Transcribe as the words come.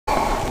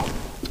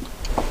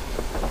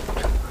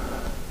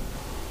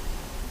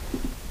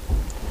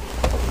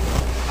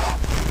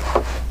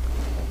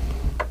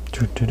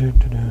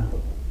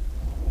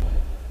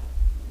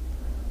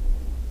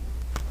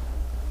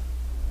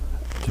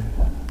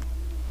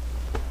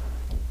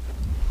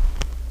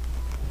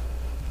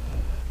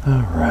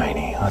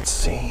Alrighty, let's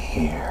see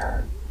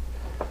here.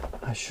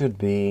 I should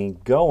be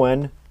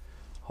going.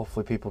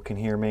 Hopefully people can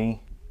hear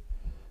me.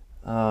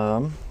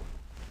 Got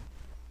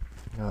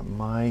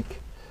Mike.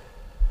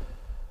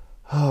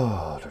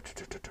 Oh,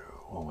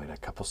 we'll wait a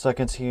couple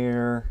seconds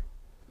here.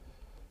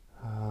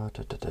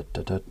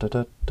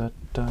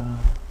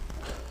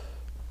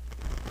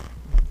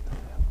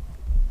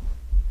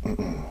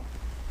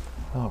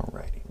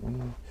 Alrighty.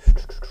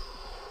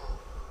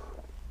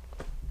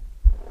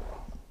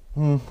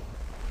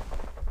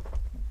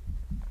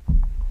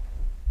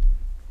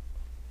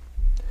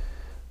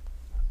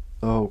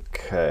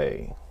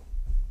 Okay.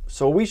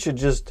 So we should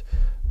just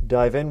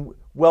dive in.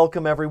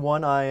 Welcome,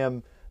 everyone. I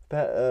am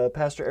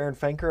Pastor Aaron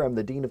Fenker. I'm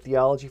the Dean of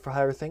Theology for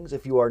Higher Things.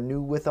 If you are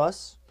new with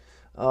us,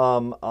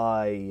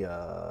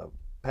 Pastor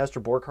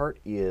Borghardt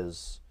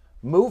is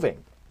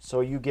moving.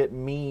 So you get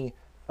me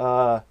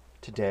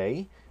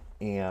today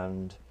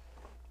and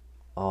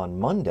on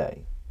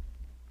Monday.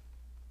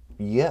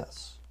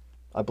 Yes,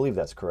 I believe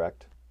that's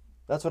correct.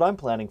 That's what I'm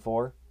planning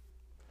for.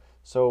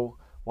 So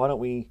why don't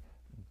we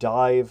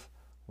dive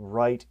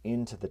right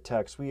into the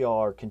text. We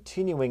are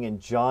continuing in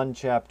John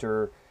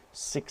chapter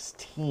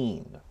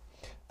 16.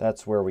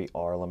 That's where we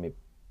are. Let me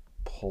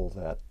pull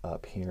that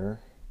up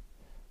here.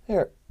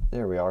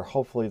 There we are.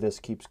 Hopefully this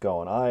keeps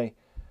going. I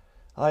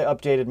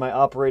updated my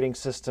operating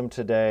system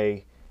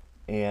today,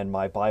 and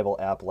my Bible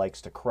app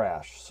likes to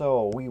crash.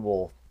 So we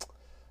will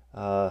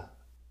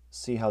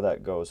see how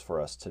that goes for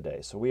us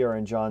today. So we are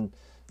in John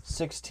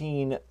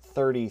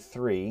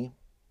 16:33,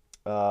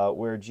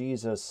 where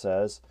Jesus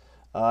says,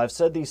 I've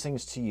said these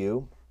things to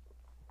you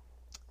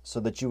so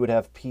that you would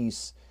have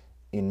peace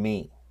in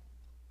me.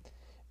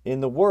 In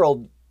the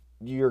world,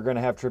 you're going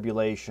to have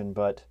tribulation,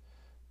 but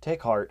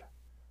take heart,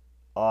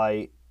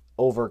 I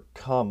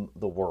overcome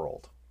the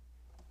world.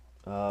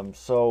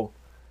 So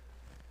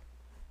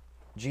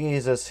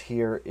Jesus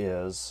here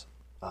is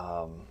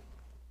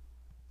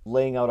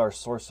laying out our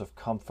source of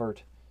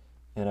comfort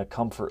in a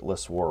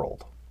comfortless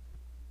world.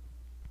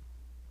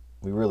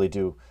 We really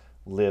do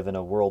live in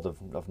a world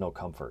of no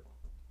comfort.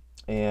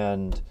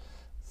 And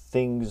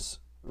things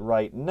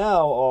right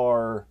now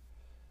are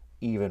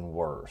even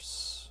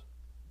worse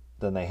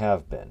than they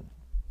have been.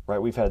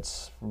 Right? We've had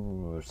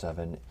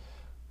 7,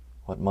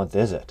 what month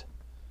is it?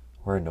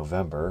 We're in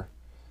November.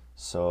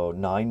 So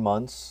 9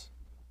 months,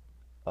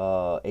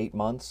 8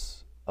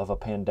 months of a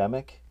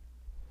pandemic.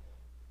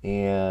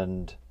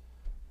 And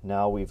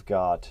now we've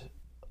got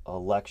an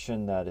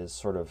election that is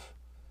sort of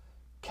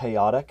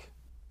chaotic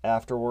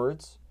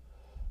afterwards.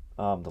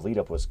 The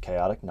lead-up was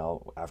chaotic.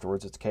 Now,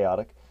 afterwards, it's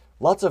chaotic.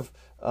 Lots of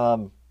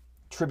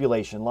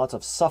tribulation, lots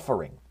of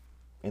suffering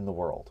in the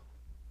world.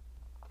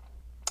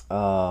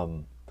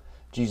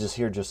 Jesus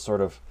here just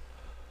sort of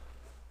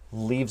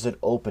leaves it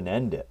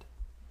open-ended.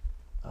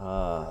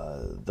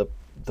 The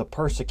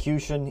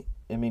persecution,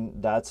 I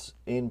mean, that's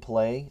in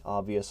play,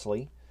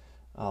 obviously,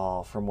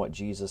 from what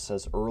Jesus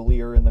says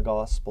earlier in the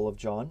Gospel of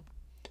John.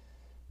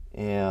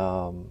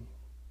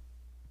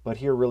 But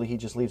here, really, he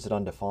just leaves it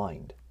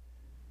undefined.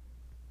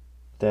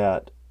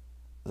 That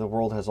the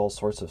world has all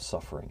sorts of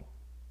suffering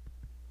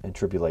and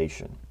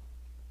tribulation.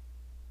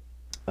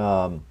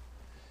 And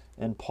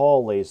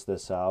Paul lays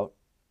this out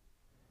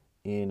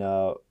in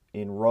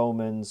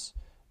Romans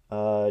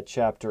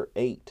chapter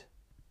 8.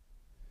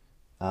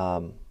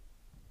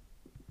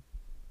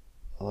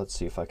 Let's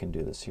see if I can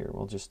do this here.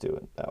 We'll just do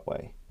it that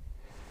way.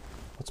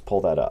 Let's pull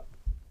that up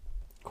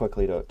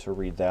quickly to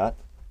read that.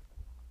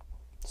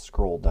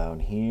 Scroll down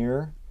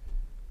here.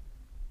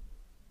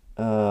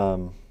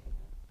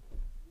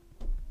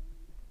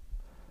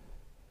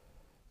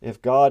 If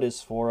God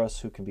is for us,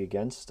 who can be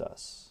against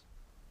us?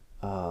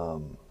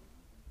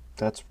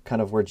 That's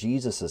kind of where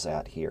Jesus is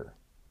at here.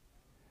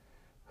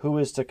 Who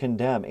is to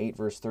condemn? 8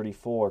 verse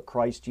 34.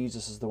 Christ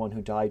Jesus is the one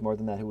who died, more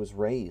than that, who was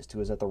raised,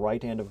 who is at the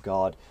right hand of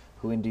God,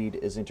 who indeed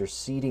is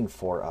interceding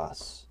for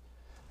us.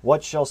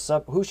 Who shall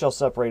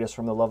separate us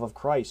from the love of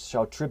Christ?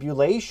 Shall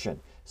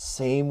tribulation,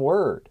 same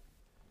word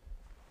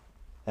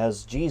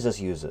as Jesus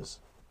uses,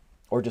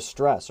 or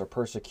distress, or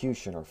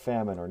persecution, or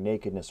famine, or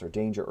nakedness, or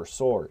danger, or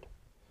sword?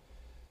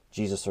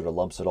 Jesus sort of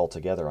lumps it all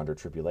together under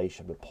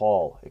tribulation, but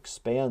Paul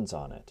expands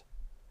on it.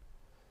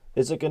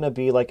 Is it going to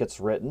be like it's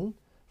written?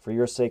 For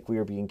your sake we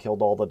are being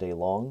killed all the day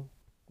long.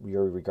 We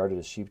are regarded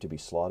as sheep to be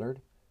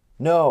slaughtered.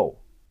 No,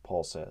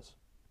 Paul says.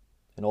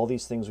 In all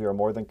these things we are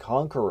more than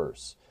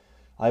conquerors.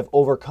 I have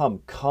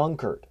overcome.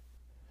 Conquered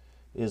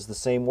is the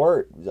same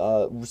word,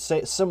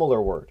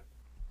 similar word,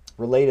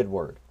 related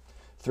word.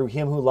 Through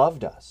him who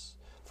loved us.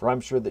 For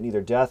I'm sure that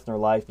neither death, nor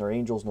life, nor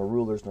angels, nor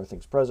rulers, nor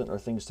things present, nor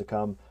things to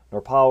come,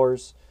 nor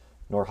powers,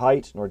 nor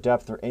height, nor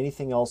depth, nor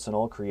anything else in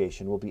all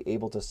creation will be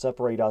able to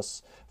separate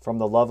us from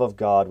the love of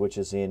God which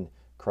is in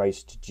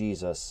Christ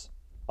Jesus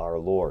our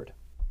Lord.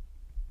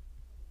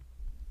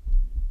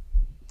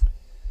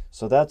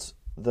 So that's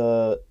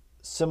the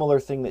similar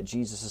thing that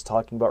Jesus is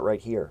talking about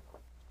right here.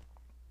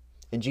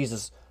 And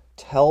Jesus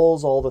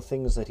tells all the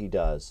things that he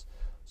does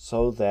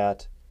so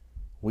that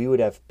we would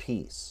have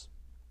peace.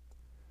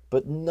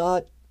 But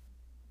not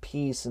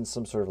peace in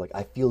some sort of like,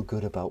 I feel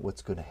good about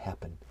what's going to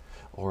happen.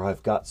 Or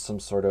I've got some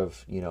sort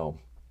of,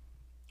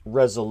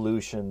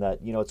 resolution that,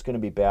 it's going to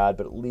be bad,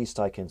 but at least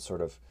I can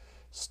sort of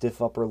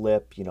stiff upper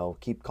lip,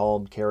 keep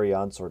calm, carry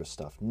on sort of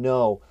stuff.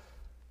 No,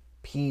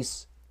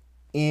 peace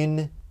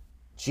in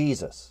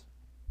Jesus.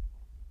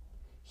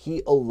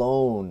 He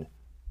alone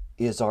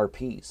is our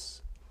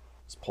peace,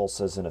 as Paul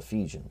says in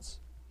Ephesians.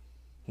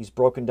 He's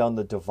broken down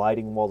the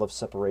dividing wall of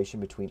separation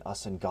between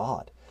us and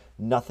God.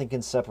 Nothing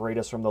can separate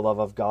us from the love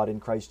of God in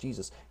Christ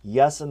Jesus.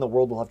 Yes, in the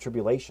world we'll have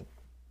tribulation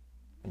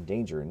and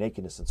danger and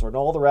nakedness and sword and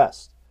all the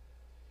rest.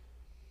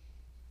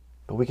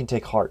 But we can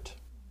take heart.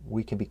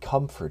 We can be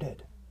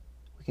comforted.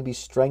 We can be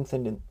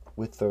strengthened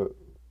with the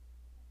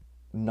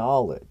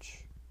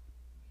knowledge.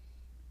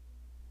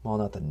 Well,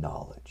 not the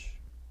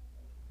knowledge.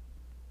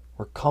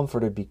 We're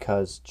comforted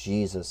because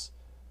Jesus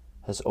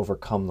has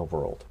overcome the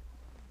world.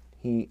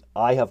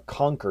 I have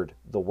conquered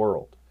the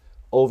world,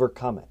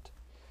 overcome it.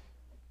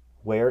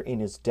 Where? In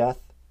his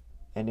death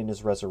and in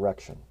his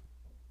resurrection.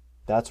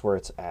 That's where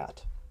it's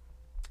at.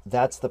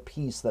 That's the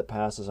peace that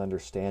passes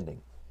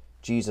understanding.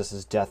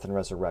 Jesus' death and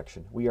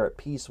resurrection. We are at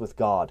peace with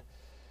God.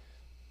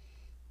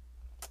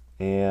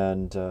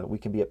 And we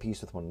can be at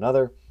peace with one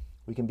another.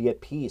 We can be at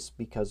peace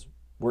because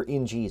we're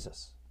in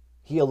Jesus.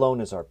 He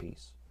alone is our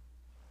peace.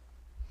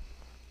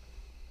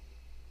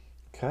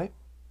 Okay.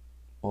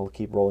 We'll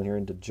keep rolling here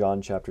into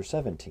John chapter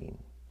 17.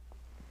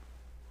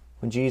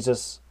 When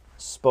Jesus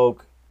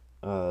spoke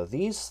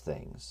these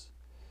things,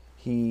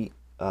 Jesus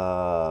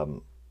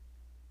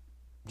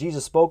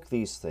spoke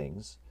these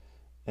things,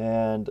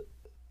 and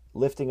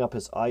lifting up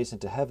his eyes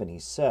into heaven, he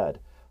said,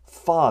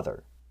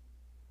 Father,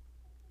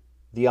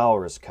 the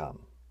hour has come.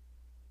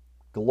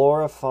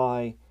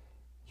 Glorify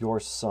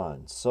your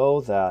Son, so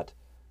that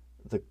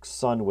the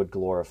Son would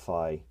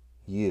glorify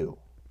you.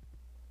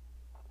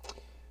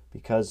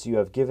 Because you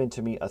have given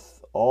to me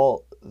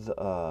authority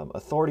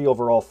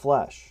over all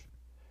flesh,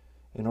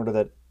 in order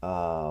that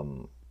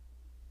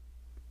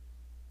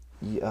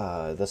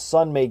the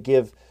Son may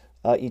give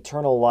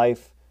eternal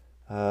life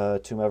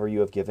to whomever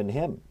you have given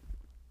him.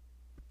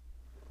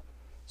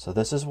 So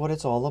this is what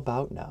it's all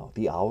about now.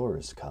 The hour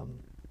has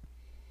come.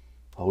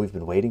 Oh, we've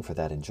been waiting for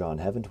that in John,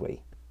 haven't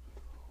we?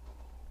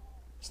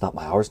 It's not,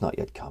 my hour's not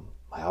yet come.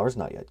 My hour's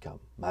not yet come.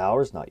 My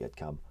hour's not yet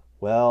come.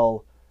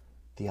 Well,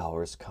 the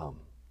hour has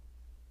come.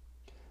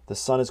 The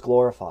Son is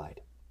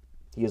glorified.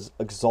 He is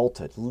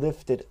exalted,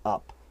 lifted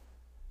up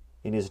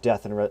in his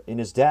death.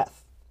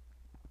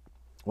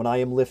 When I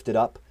am lifted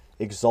up,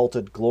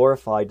 exalted,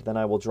 glorified, then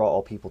I will draw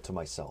all people to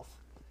myself.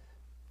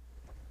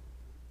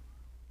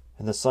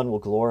 And the Son will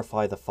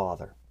glorify the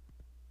Father.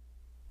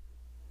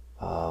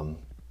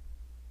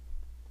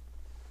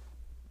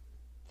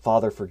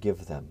 Father,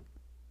 forgive them.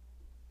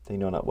 They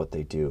know not what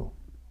they do.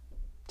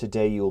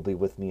 Today you will be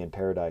with me in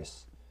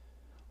paradise.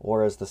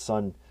 Or as the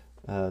Son,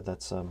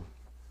 that's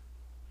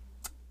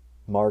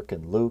Mark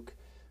and Luke.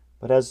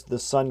 But as the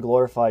Son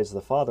glorifies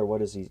the Father,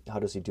 how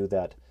does he do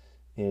that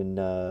in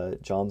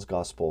John's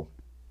Gospel?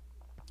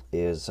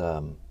 It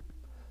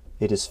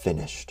is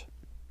finished.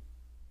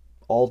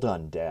 All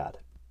done, Dad.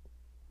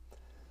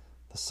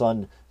 The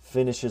Son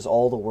finishes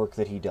all the work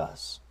that he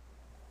does.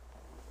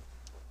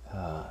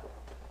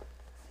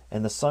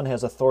 And the Son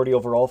has authority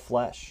over all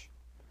flesh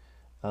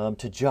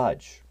to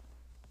judge.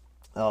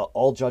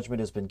 All judgment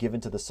has been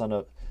given to the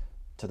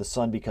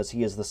Son because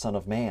he is the Son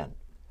of Man.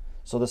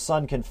 So the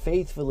Son can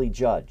faithfully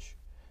judge,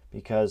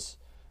 because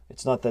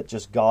it's not that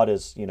just God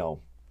is,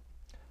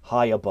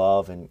 high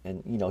above and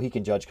he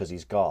can judge because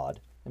he's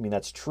God. I mean,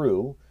 that's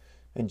true.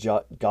 And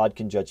God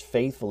can judge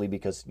faithfully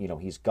because,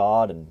 he's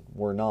God and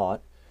we're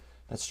not.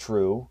 That's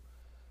true.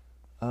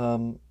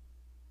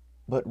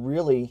 But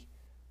really,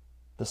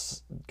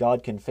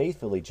 God can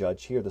faithfully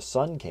judge here. The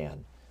Son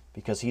can,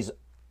 because he's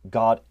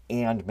God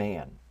and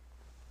man.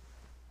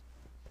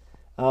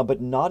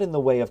 But not in the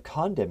way of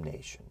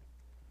condemnation.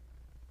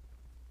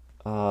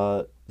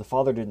 The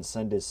Father didn't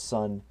send his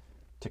Son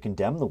to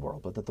condemn the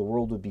world, but that the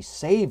world would be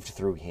saved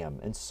through him.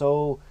 And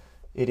so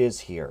it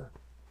is here.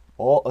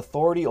 All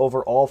authority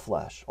over all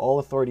flesh, all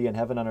authority in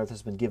heaven and earth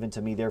has been given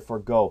to me. Therefore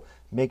go,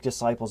 make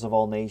disciples of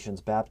all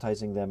nations,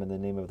 baptizing them in the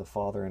name of the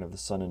Father and of the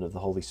Son and of the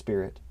Holy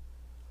Spirit.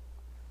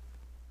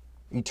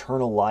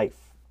 Eternal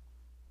life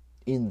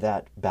in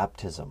that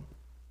baptism.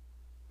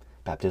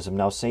 Baptism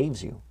now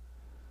saves you.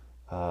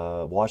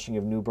 Washing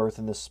of new birth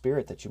in the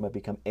Spirit, that you might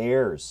become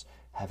heirs,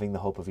 having the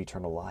hope of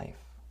eternal life.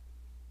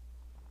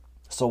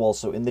 So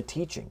also in the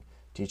teaching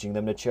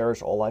them to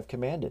cherish all I've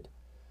commanded.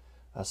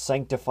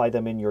 Sanctify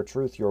them in your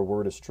truth. Your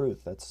word is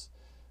truth. That's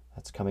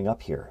coming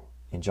up here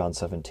in John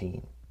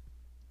 17.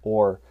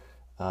 Or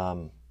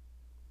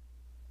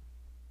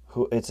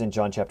it's in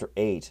John chapter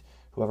 8.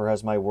 Whoever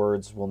has my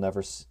words will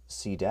never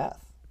see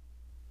death.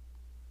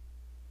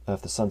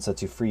 If the Son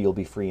sets you free, you'll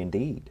be free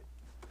indeed.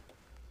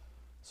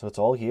 So it's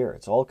all here.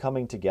 It's all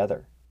coming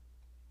together.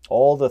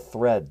 All the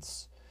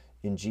threads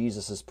in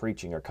Jesus'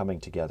 preaching are coming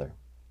together.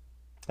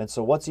 And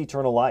so what's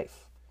eternal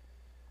life?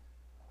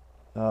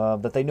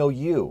 That they know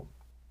you,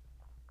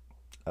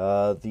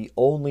 the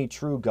only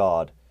true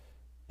God,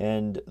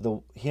 and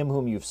him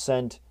whom you've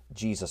sent,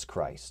 Jesus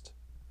Christ.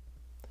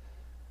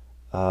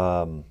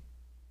 I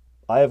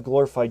have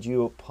glorified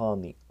you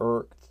upon the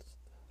earth,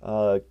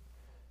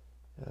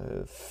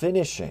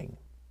 finishing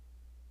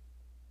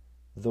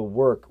the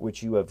work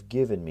which you have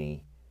given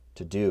me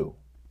to do.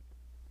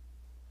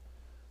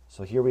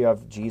 So here we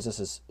have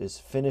Jesus is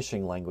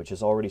finishing language,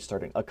 is already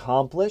starting.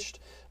 Accomplished,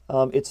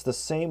 it's the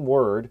same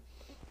word,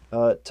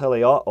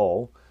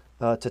 teleao,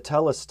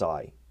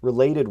 tetelestai,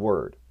 related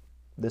word.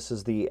 This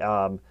is the,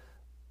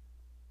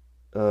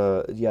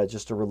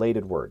 just a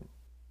related word.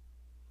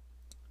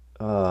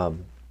 So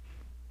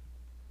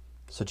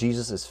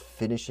Jesus is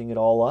finishing it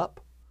all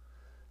up.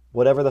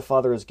 Whatever the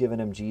Father has given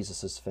him,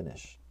 Jesus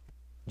finishes.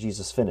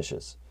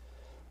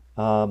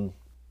 What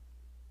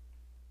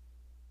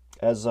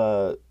is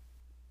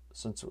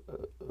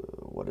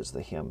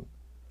the hymn?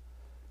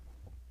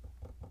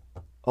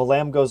 A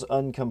lamb goes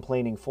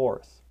uncomplaining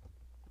forth.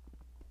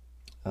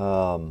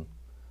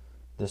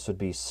 This would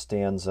be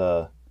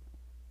stanza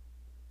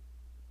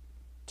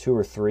 2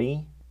 or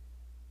 3.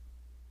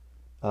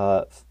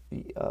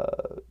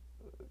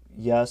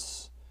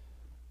 Yes.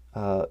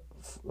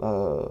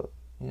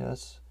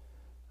 Yes.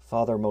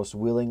 Father, most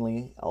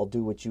willingly, I'll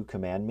do what you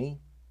command me.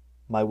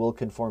 My will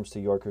conforms to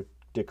your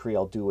decree.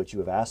 I'll do what you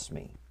have asked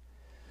me.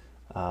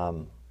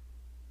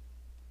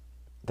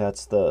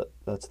 That's the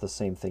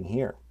same thing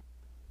here.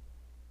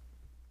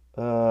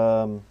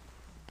 And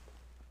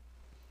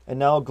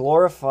now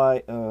glorify.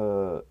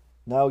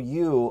 Now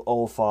you,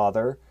 O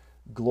Father,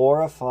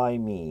 glorify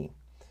me.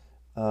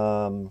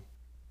 At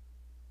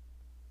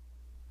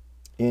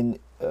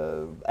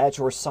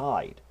your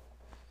side,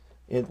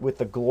 with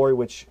the glory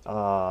which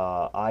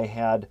I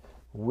had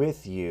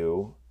with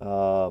you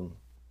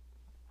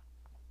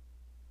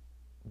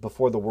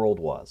before the world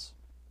was.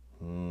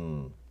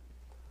 So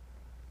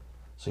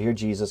here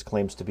Jesus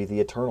claims to be the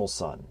eternal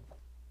Son.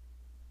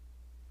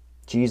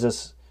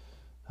 Jesus,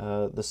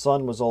 the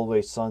Son was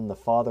always Son, the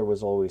Father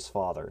was always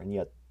Father, and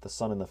yet the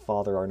Son and the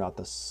Father are not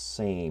the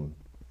same.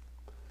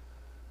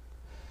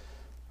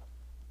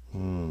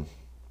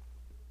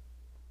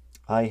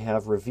 I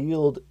have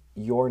revealed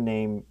your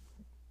name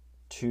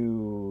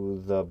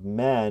to the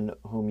men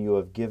whom you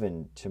have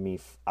given to me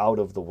out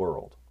of the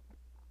world.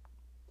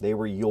 They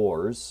were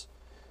yours,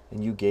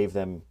 and you gave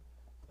them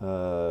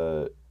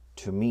to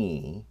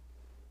me,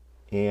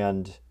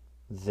 and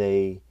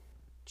they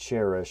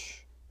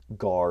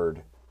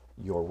guard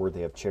your word.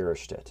 They have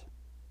cherished it.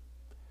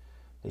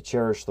 They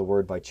cherish the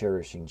word by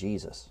cherishing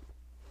Jesus.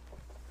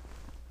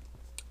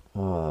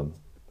 So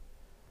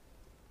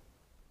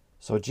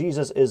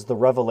Jesus is the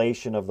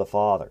revelation of the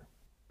Father.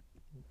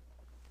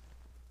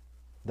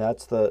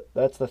 That's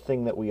the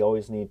thing that we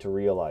always need to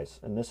realize.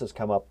 And this has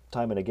come up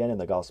time and again in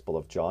the Gospel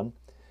of John.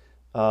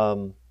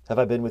 Have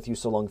I been with you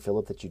so long,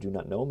 Philip, that you do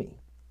not know me?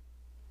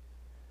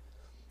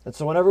 And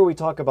so whenever we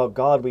talk about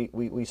God,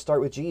 we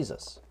start with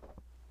Jesus.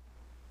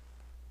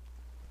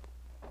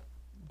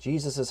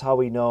 Jesus is how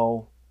we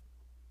know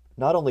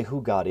not only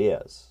who God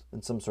is,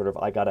 in some sort of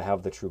I got to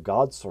have the true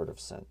God sort of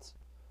sense,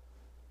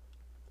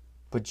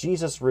 but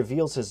Jesus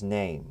reveals his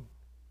name.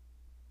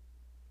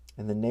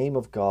 And the name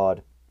of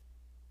God,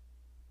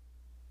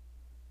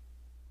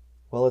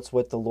 well, it's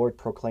what the Lord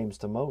proclaims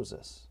to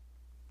Moses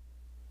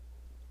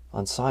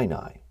on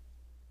Sinai.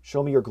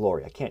 Show me your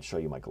glory. I can't show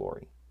you my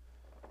glory,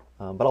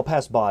 but I'll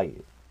pass by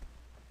you,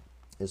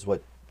 is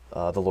what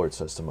the Lord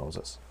says to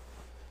Moses.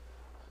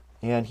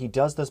 And he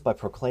does this by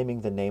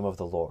proclaiming the name of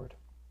the Lord.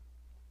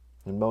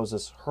 And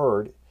Moses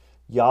heard,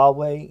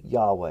 Yahweh,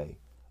 Yahweh,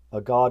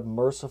 a God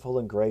merciful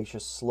and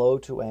gracious, slow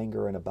to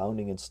anger and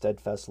abounding in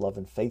steadfast love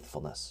and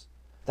faithfulness.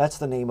 That's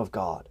the name of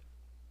God.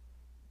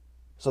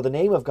 So the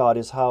name of God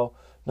is how,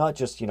 not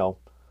just,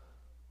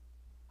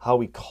 how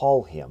we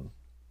call him,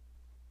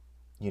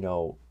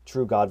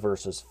 true God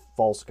versus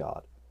false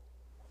God.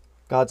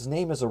 God's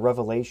name is a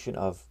revelation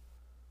of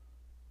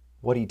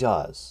what he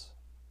does,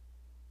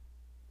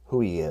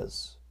 who he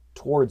is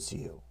towards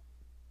you.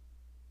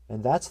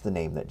 And that's the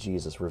name that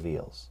Jesus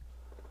reveals.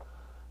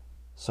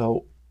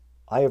 So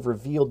I have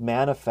revealed,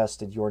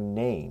 manifested your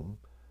name,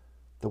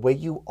 the way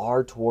you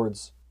are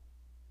towards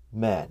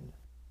men,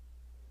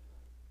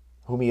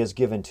 whom he has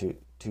given to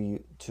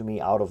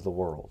me out of the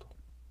world.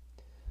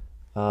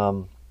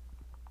 So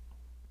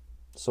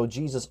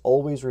Jesus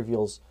always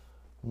reveals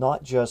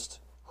not just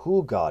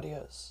who God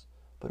is,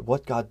 but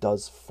what God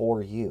does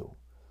for you.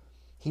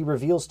 He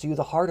reveals to you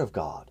the heart of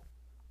God,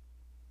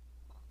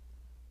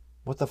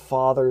 what the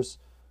Father's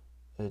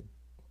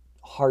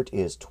heart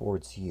is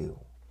towards you,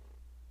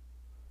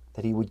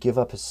 that he would give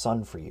up his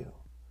Son for you.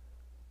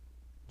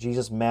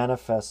 Jesus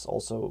manifests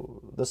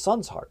also the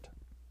Son's heart,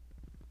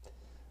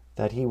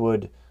 that he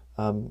would,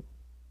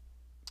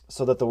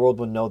 so that the world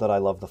would know that I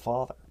love the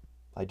Father.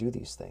 I do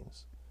these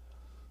things.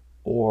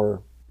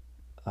 Or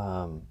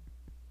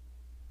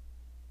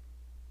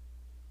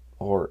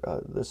or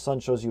the Son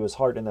shows you his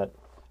heart, in that,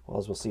 well,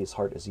 as we'll see, his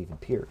heart is even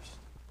pierced.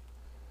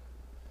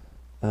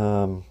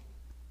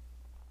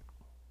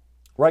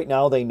 Right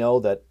now they know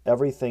that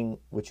everything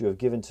which you have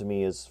given to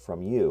me is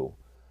from you,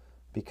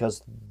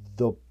 because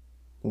the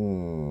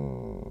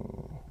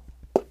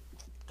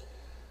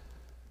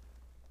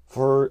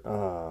for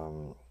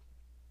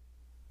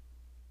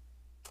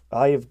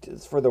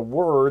the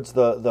words,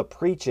 the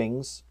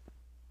preachings,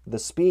 the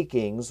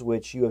speakings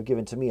which you have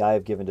given to me, I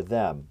have given to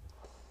them.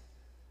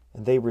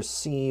 And they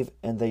receive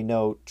and they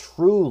know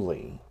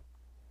truly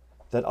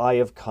that I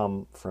have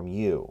come from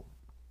you.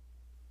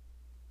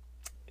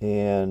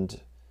 And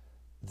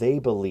they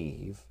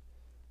believe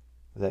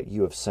that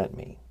you have sent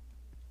me.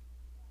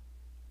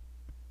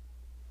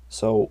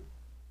 So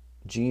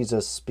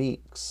Jesus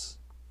speaks,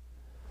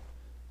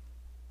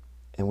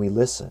 and we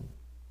listen.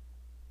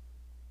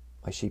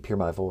 My sheep hear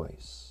my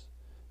voice.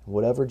 And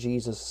whatever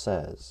Jesus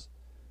says,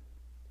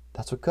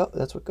 that's what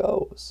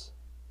goes.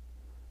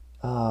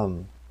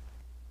 And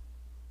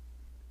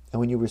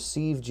when you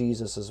receive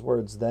Jesus'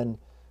 words, then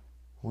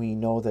we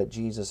know that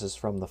Jesus is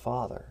from the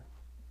Father.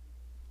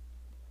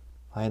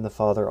 I and the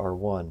Father are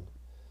one.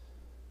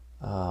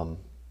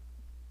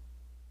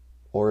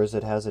 Or as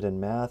it has it in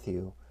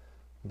Matthew,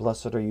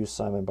 blessed are you,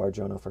 Simon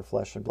Bar-Jonah, for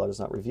flesh and blood has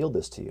not revealed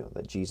this to you,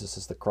 that Jesus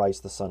is the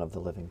Christ, the Son of the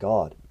living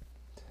God.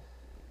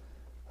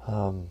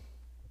 And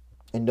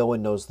no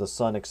one knows the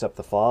Son except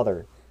the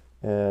Father.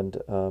 And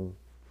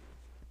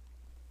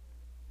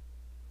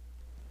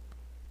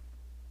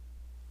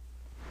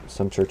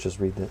some churches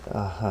read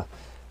that.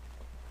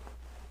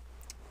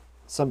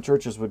 Some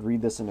churches would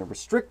read this in a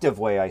restrictive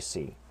way, I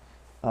see.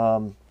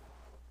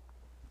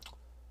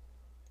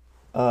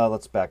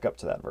 Let's back up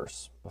to that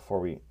verse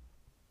before we...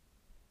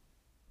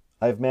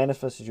 I have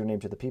manifested your name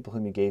to the people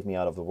whom you gave me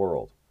out of the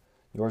world.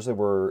 Yours they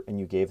were, and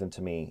you gave them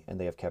to me, and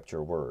they have kept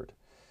your word.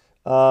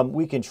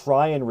 We can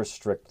try and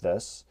restrict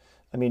this.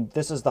 I mean,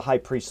 this is the high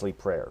priestly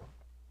prayer.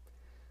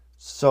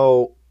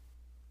 So,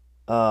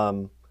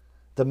 the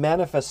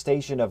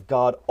manifestation of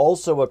God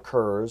also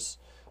occurs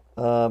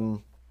to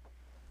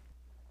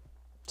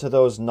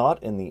those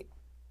not in the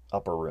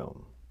upper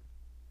room,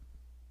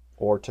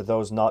 or to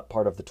those not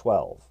part of the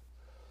 12.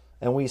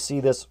 And we see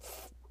this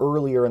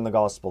earlier in the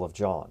Gospel of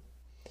John.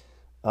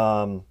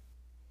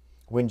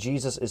 When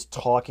Jesus is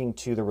talking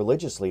to the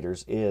religious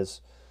leaders,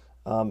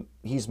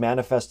 he's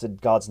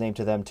manifested God's name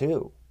to them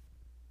too.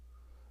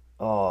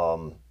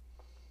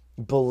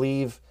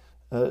 Believe,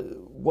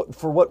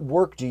 for what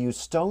work do you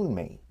stone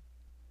me?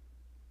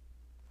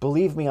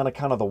 Believe me on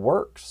account of the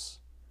works.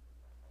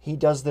 He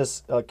does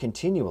this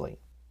continually.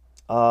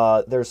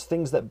 There's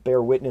things that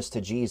bear witness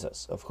to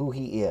Jesus, of who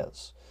he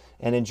is.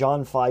 And in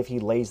John 5, he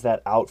lays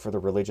that out for the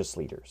religious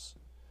leaders.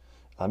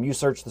 You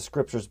search the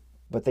scriptures,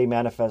 but they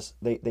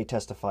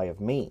testify of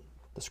me.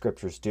 The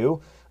scriptures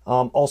do.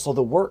 Also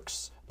the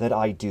works that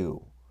I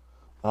do.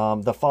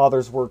 The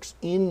Father's works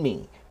in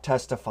me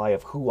testify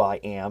of who I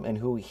am and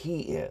who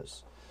he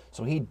is.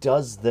 So he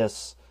does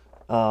this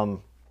for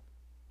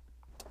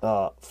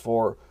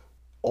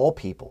all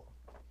people.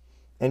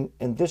 And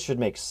this should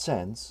make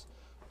sense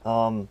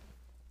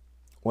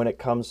when it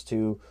comes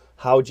to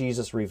how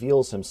Jesus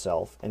reveals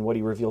himself and what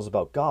he reveals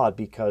about God,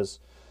 because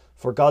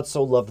for God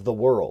so loved the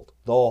world,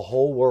 the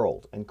whole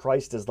world, and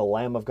Christ is the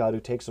Lamb of God who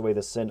takes away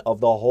the sin of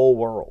the whole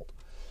world.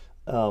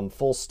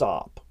 Full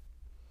stop.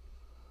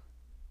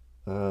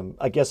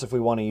 I guess if we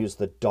want to use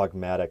the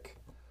dogmatic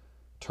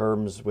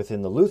terms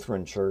within the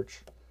Lutheran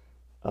Church,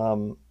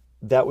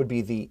 that would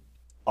be the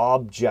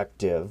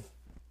objective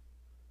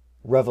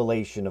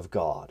revelation of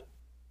God,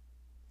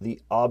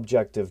 the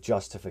objective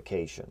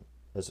justification,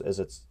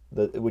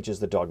 which is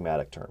the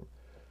dogmatic term,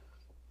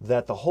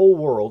 that the whole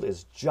world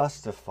is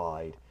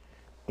justified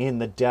in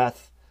the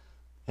death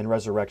and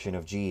resurrection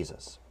of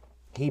Jesus.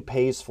 He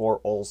pays for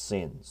all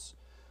sins.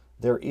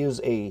 There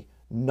is a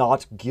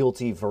not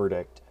guilty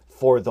verdict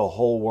for the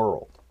whole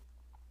world.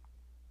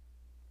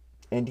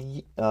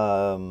 And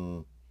I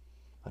don't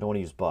want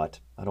to use but.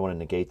 I don't want to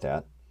negate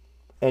that.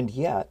 And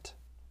yet,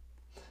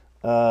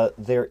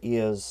 there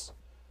is,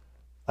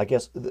 I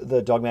guess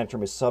the dogmatic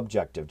term is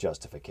subjective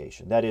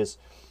justification. That is,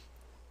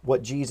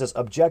 what Jesus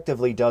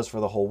objectively does for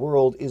the whole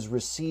world is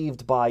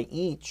received by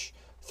each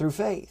through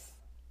faith.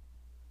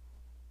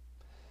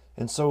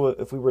 And so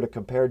if we were to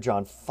compare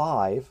John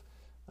 5,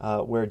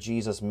 where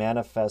Jesus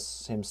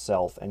manifests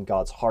himself and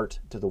God's heart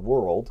to the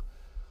world,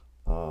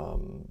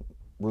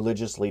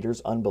 religious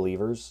leaders,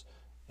 unbelievers,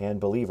 and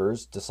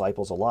believers,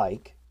 disciples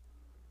alike,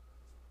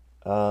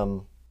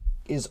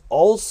 is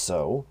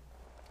also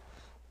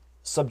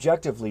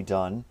subjectively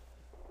done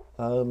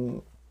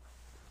to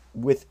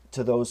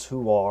those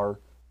who are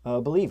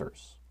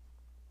believers.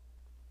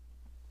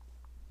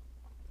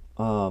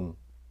 I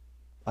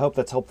hope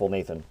that's helpful,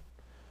 Nathan.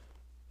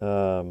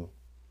 Where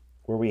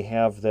we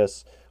have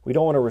this, we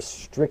don't want to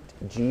restrict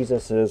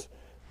Jesus's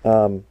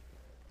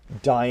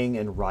dying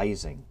and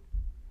rising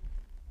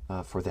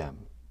for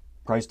them.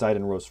 Christ died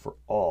and rose for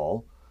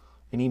all,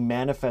 and he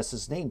manifests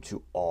his name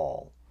to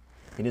all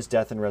in his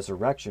death and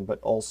resurrection, but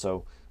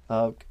also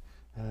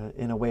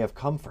in a way of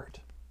comfort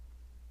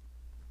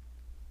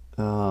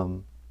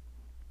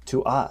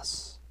to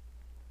us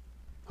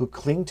who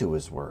cling to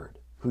his word,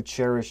 who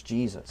cherish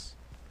Jesus.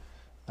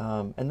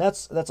 And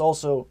that's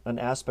also an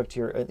aspect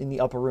here in the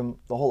upper room.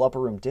 The whole upper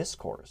room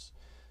discourse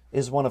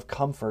is one of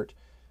comfort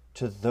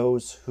to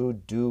those who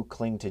do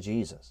cling to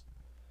Jesus.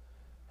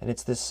 And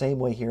it's this same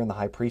way here in the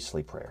high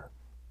priestly prayer,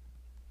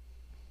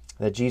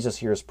 that Jesus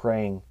here is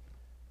praying,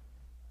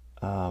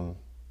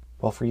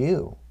 well, for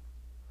you,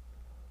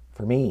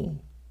 for me,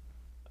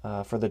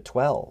 for the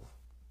 12,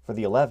 for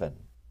the 11,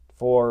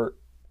 for,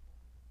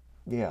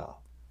 yeah.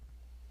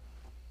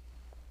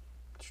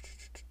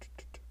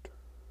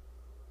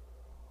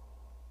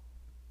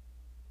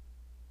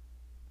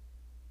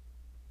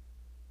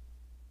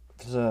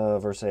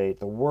 Verse 8,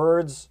 the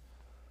words,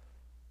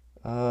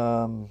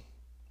 the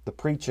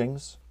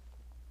preachings,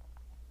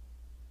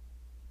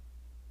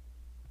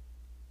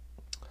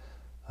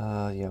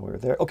 yeah, we were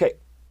there. Okay.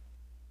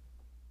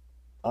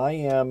 I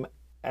am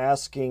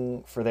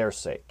asking for their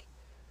sake.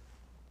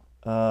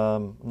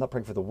 I'm not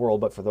praying for the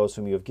world, but for those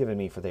whom you have given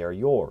me, for they are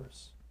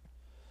yours.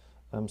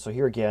 So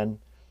here again,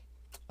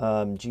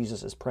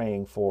 Jesus is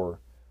praying for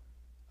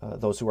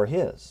those who are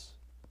his.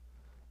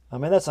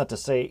 And that's not to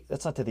say,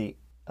 that's not to the,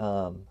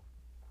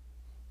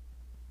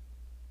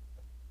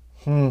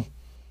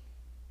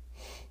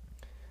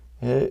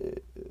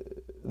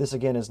 this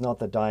again is not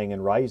the dying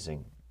and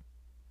rising.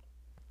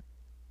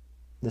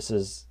 This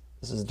is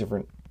a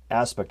different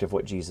aspect of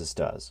what Jesus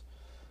does.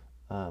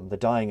 The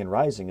dying and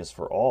rising is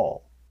for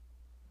all.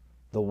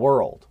 The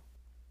world.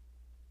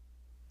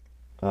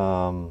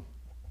 The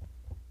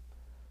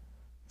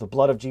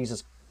blood of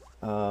Jesus,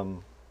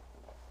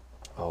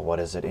 what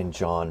is it in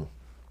John?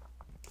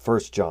 1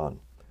 John.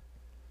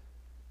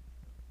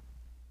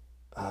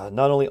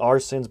 Not only our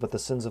sins, but the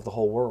sins of the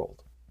whole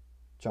world.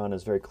 John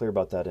is very clear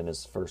about that in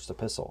his first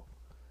epistle.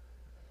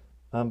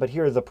 But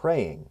here the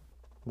praying,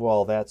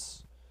 well,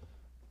 that's...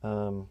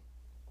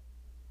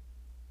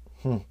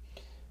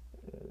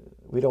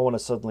 we don't want to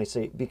suddenly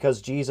say,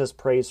 because Jesus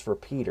prays for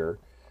Peter,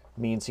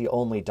 means he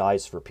only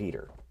dies for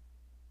Peter.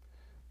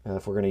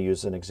 If we're going to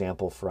use an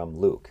example from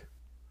Luke.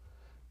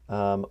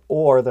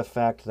 Or the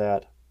fact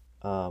that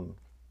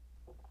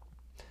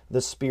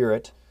the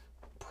Spirit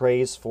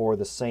prays for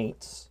the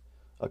saints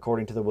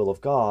according to the will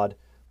of God,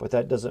 but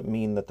that doesn't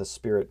mean that the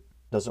Spirit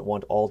doesn't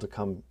want all to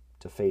come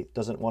to faith,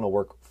 doesn't want to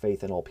work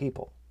faith in all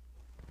people.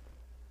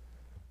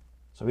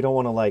 So we don't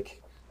want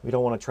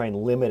to try and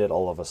limit it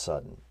all of a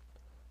sudden.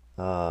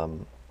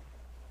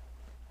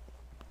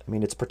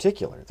 It's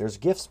particular. There's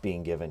gifts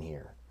being given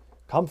here,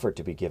 comfort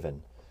to be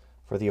given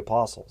for the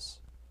apostles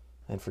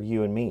and for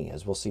you and me,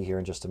 as we'll see here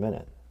in just a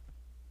minute.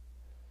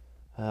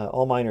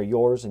 All mine are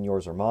yours, and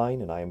yours are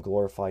mine, and I am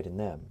glorified in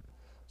them.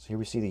 So here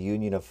we see the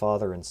union of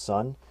Father and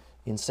Son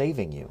in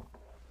saving you.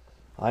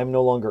 I am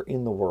no longer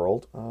in the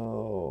world.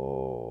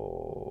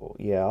 Oh,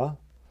 yeah.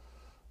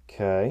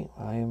 Okay,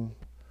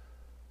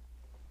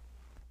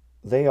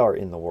 they are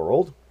in the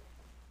world.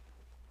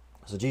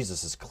 So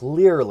Jesus is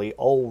clearly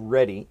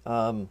already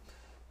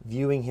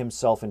viewing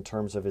himself in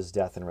terms of his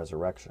death and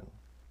resurrection.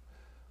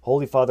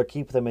 Holy Father,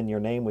 keep them in your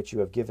name, which you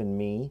have given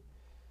me,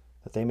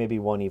 that they may be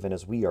one even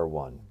as we are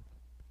one.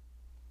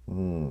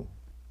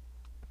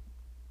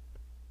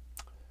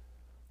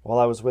 While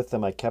I was with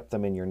them, I kept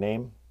them in your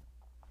name,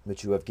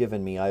 which you have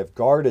given me. I have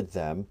guarded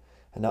them,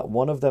 and not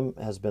one of them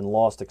has been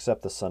lost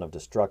except the son of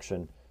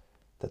destruction,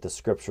 that the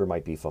scripture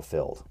might be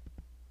fulfilled.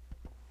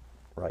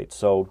 Right,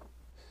 so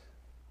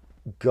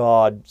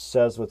God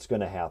says what's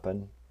going to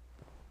happen,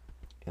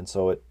 and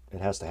so it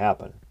has to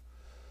happen.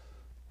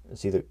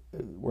 It's either,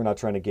 we're not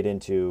trying to get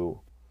into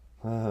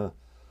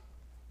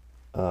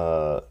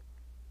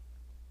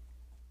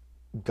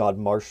God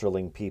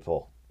marshaling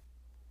people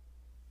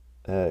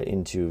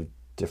into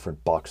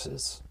different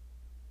boxes.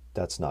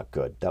 That's not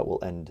good. That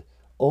will end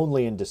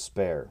only in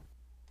despair.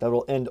 That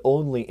will end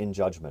only in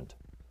judgment.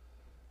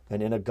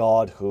 And in a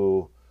God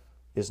who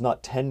is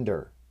not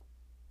tender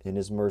in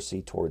his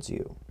mercy towards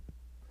you,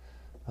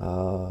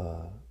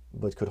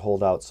 but could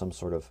hold out some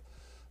sort of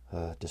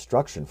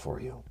destruction for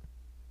you.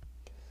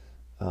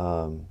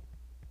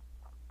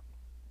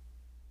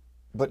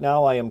 But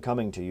now I am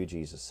coming to you,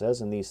 Jesus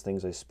says, and these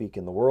things I speak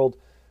in the world,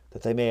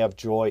 that they may have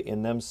joy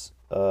in them,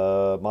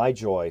 my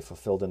joy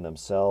fulfilled in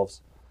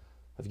themselves.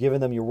 I've given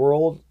them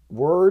your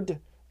word,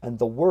 and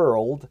the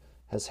world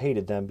has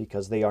hated them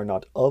because they are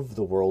not of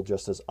the world,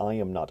 just as I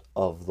am not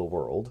of the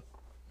world.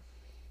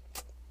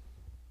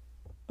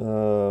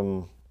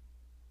 So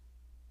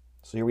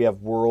here we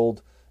have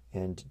world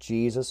and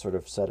Jesus sort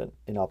of set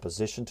in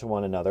opposition to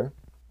one another.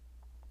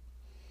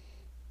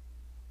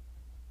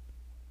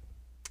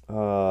 Do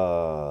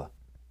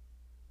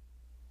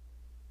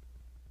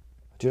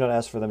not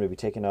ask for them to be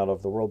taken out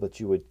of the world, but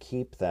you would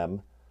keep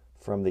them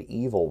from the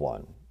evil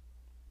one.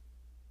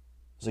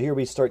 So here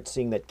we start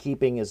seeing that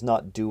keeping is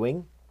not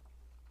doing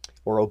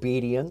or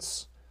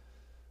obedience.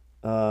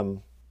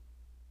 The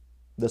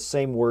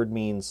same word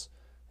means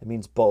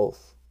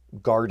both.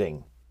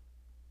 Guarding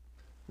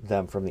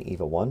them from the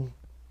evil one.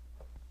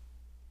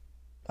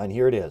 And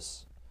here it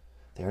is.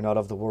 They are not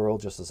of the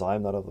world, just as I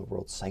am not of the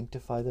world.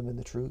 Sanctify them in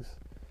the truth.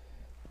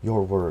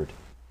 Your word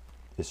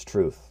is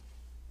truth.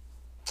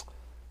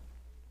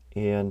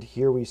 And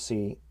here we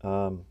see,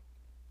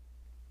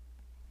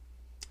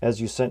 as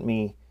you sent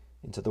me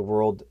into the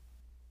world,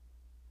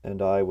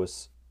 and I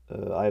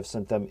have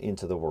sent them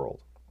into the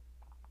world.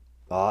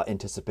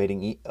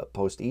 Anticipating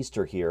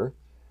post-Easter here.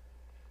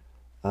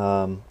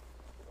 And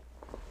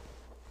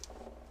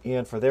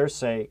for their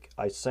sake,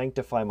 I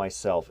sanctify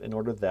myself in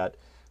order that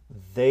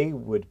they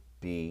would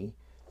be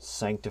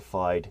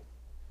sanctified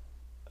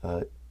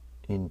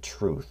in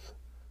truth,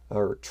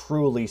 or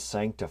truly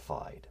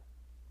sanctified.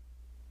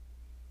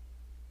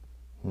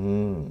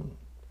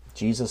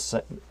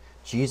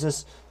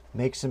 Jesus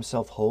makes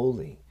himself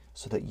holy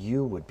so that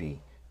you would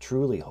be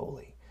truly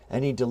holy.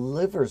 And he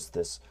delivers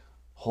this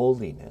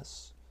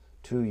holiness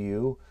to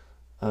you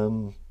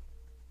in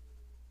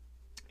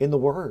the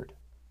Word,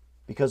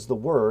 because the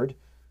Word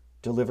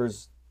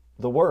delivers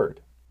the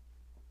Word.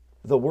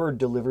 The Word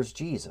delivers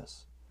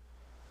Jesus.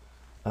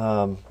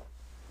 The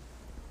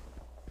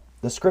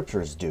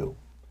Scriptures do.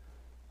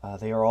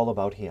 They are all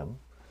about him.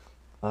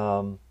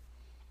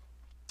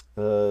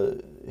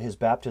 His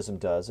baptism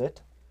does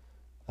it,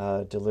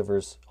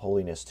 delivers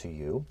holiness to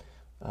you.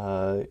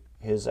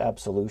 His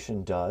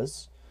absolution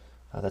does.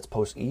 That's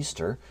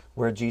post-Easter,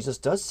 where Jesus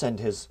does send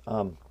his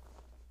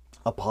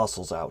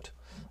apostles out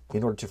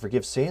in order to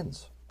forgive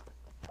sins.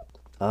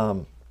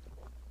 The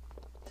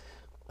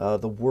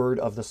word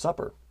of the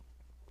supper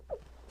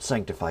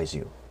sanctifies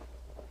you.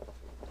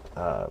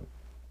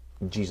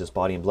 Jesus'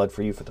 body and blood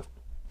for you for the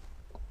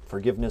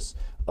forgiveness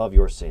of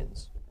your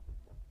sins.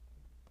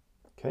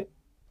 Okay?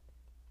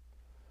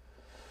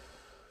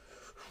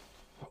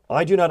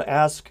 I do not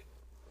ask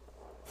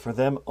for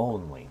them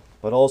only,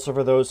 but also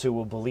for those who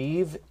will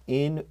believe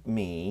in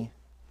me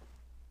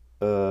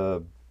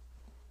through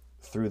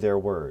their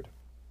word.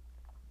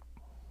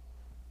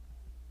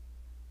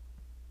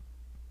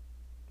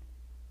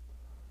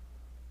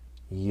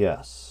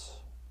 Yes.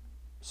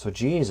 So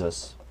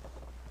Jesus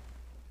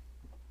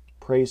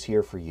prays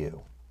here for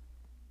you.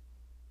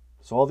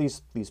 So all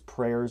these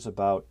prayers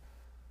about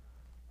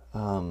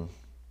the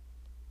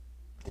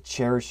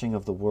cherishing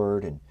of the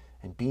word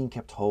and being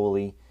kept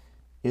holy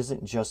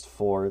isn't just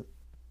for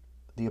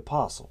the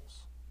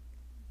apostles.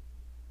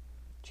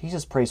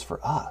 Jesus prays for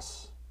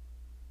us.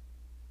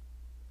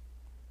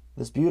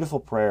 This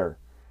beautiful prayer.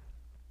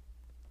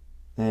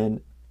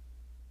 And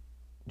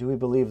do we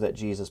believe that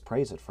Jesus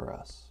prays it for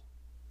us?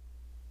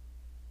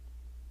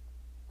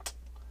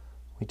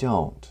 We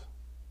don't.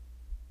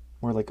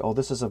 We're like, oh,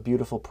 this is a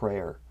beautiful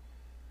prayer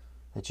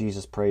that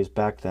Jesus prays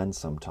back then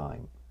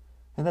sometime.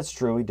 And that's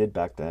true, he did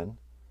back then.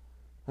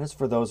 And it's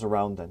for those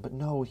around then. But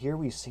no, here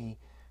we see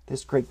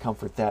this great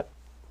comfort that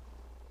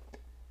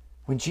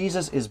when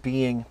Jesus is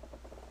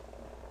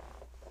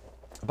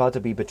about to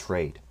be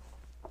betrayed,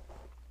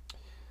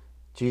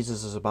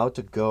 Jesus is about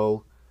to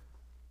go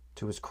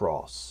to his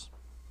cross,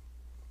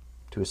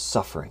 to his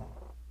suffering.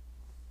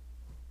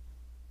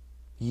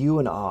 You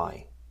and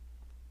I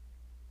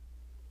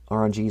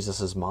are on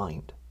Jesus'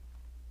 mind.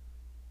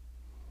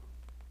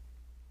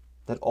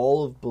 That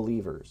all of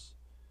believers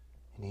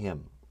in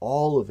him,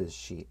 all of his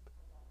sheep,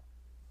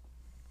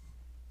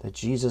 that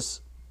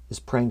Jesus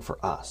is praying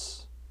for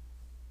us.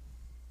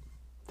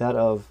 That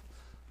of,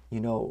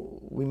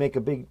 we make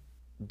a big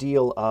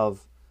deal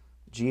of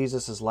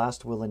Jesus'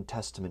 last will and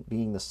testament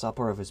being the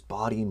supper of his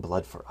body and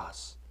blood for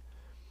us.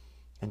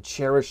 And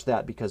cherish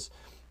that because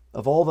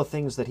of all the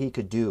things that he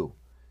could do,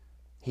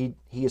 he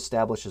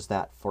establishes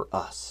that for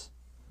us.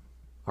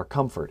 Our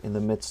comfort in the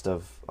midst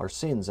of our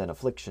sins and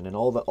affliction and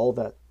all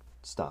that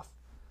stuff.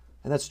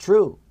 And that's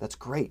true. That's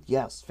great.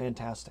 Yes,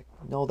 fantastic.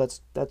 No,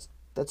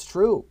 that's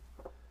true.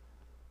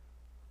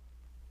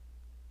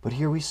 But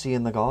here we see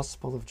in the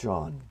Gospel of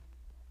John,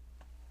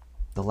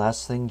 the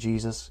last thing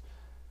Jesus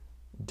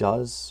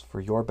does for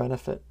your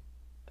benefit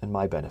and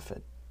my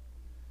benefit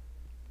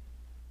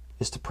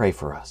is to pray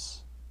for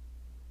us,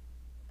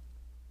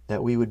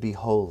 that we would be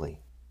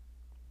holy,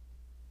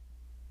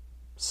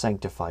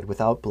 sanctified,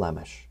 without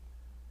blemish,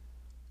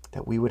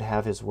 that we would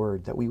have his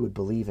word, that we would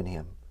believe in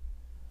him.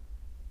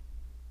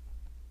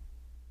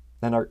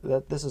 And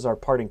this is our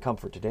parting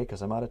comfort today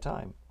because I'm out of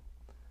time.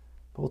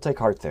 But we'll take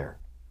heart there.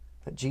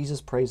 That Jesus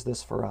prays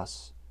this for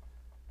us.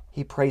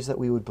 He prays that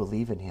we would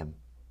believe in him,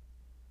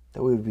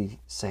 that we would be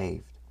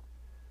saved.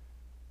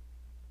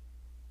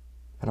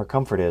 And our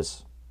comfort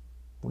is,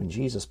 when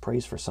Jesus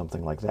prays for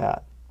something like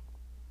that,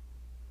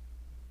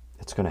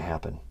 it's going to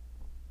happen.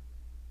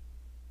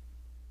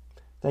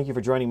 Thank you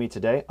for joining me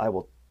today. I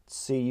will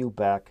see you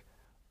back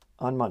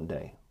on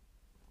Monday.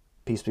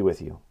 Peace be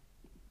with you.